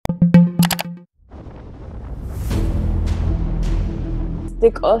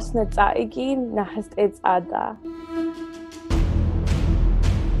Dikos netzaiki nahast etzada.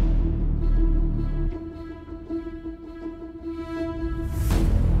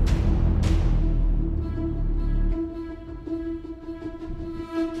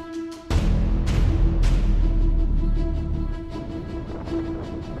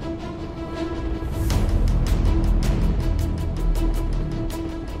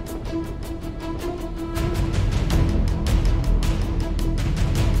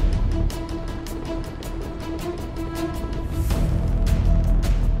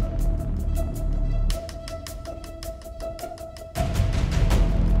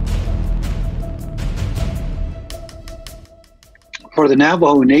 For the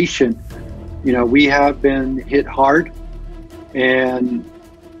Navajo Nation, you know, we have been hit hard, and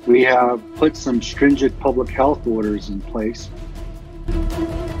we have put some stringent public health orders in place.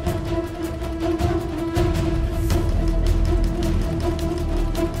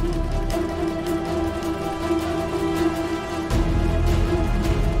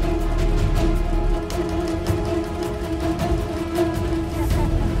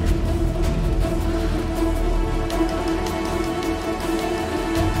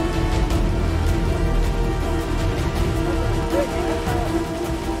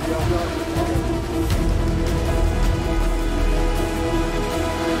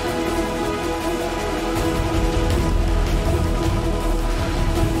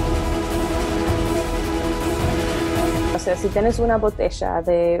 O sea, si tienes una botella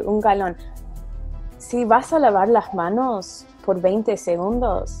de 1 galón, si vas a lavar las manos por 20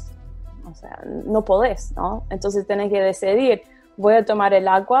 segundos, o sea, no podés, ¿no? Entonces tienes que decidir, voy a tomar el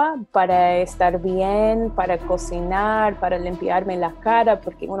agua para estar bien, para cocinar, para limpiarme la cara,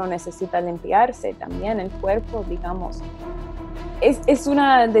 porque uno necesita limpiarse también el cuerpo, digamos. Es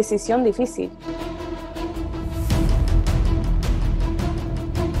una decisión difícil.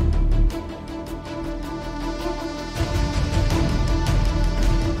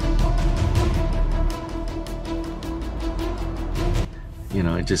 You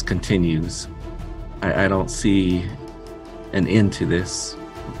know, it just continues. I don't see an end to this,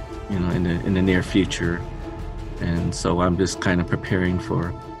 you know, in the near future. And so I'm just kind of preparing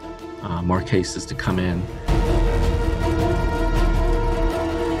for more cases to come in.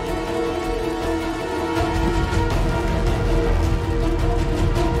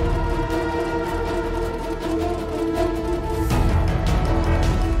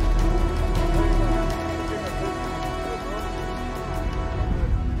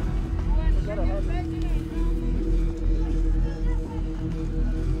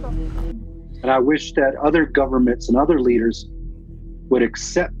 And I wish that other governments and other leaders would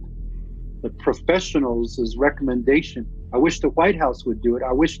accept the professionals' recommendation. I wish the White House would do it.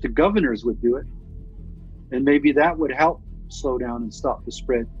 I wish the governors would do it. And maybe that would help slow down and stop the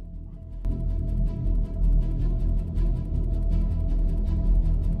spread.